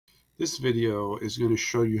This video is going to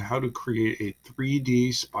show you how to create a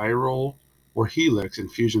 3D spiral or helix in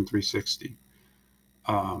Fusion 360.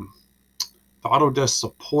 The Autodesk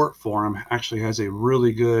support forum actually has a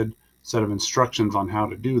really good set of instructions on how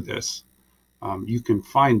to do this. You can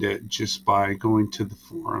find it just by going to the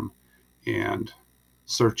forum and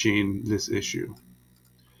searching this issue.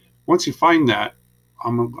 Once you find that,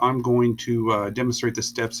 I'm going to demonstrate the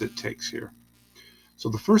steps it takes here. So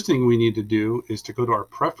the first thing we need to do is to go to our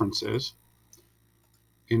preferences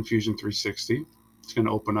in Fusion 360. It's going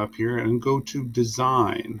to open up here and go to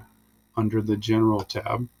Design under the General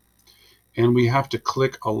tab. And we have to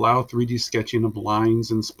click Allow 3D Sketching of Lines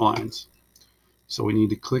and Splines. So we need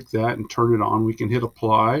to click that and turn it on. We can hit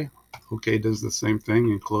Apply. OK does the same thing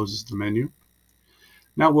and closes the menu.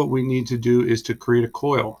 Now what we need to do is to create a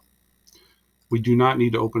coil. We do not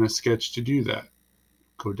need to open a sketch to do that.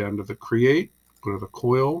 Go down to the Create, go to the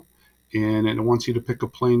Coil, and it wants you to pick a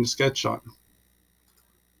plane to sketch on.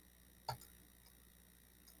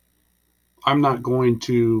 I'm not going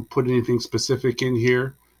to put anything specific in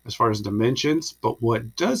here as far as dimensions, but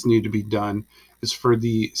what does need to be done is for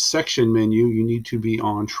the section menu, you need to be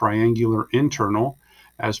on triangular internal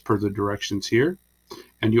as per the directions here.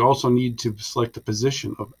 And you also need to select the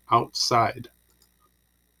position of outside.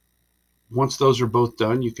 Once those are both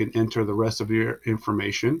done, you can enter the rest of your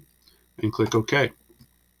information and click OK.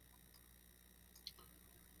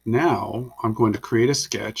 Now I'm going to create a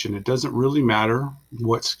sketch, and it doesn't really matter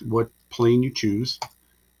what plane you choose.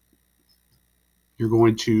 You're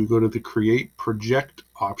going to go to the Create Project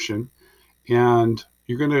option, and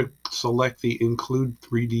you're going to select the Include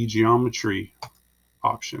 3D Geometry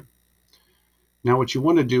option. Now what you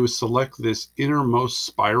want to do is select this innermost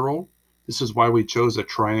spiral. This is why we chose a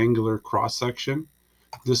triangular cross section.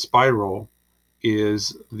 This spiral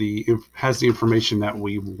has the information that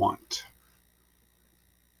we want.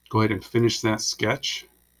 Go ahead and finish that sketch.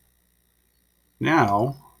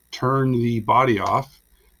 Now turn the body off,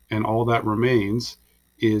 and all that remains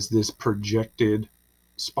is this projected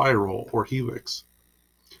spiral or helix.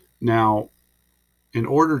 Now, in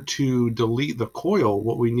order to delete the coil,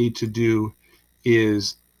 what we need to do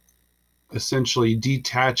is essentially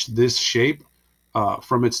detach this shape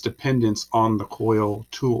from its dependence on the Coil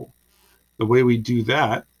tool. The way we do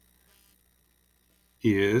that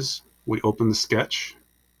is we open the sketch,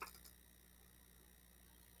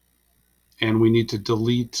 and we need to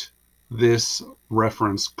delete this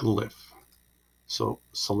reference glyph. So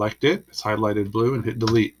select it, it's highlighted blue, and hit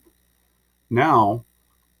delete. Now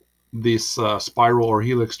this spiral or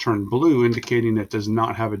helix turned blue, indicating it does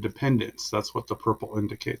not have a dependence. That's what the purple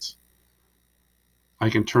indicates. I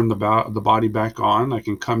can turn the body back on. I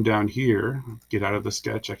can come down here, get out of the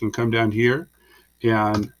sketch. I can come down here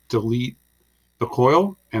and delete the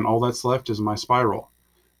coil, and all that's left is my spiral.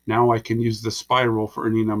 Now I can use the spiral for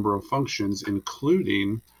any number of functions,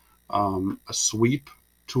 including a sweep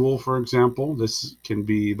tool, for example. This can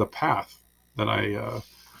be the path that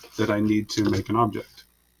I need to make an object.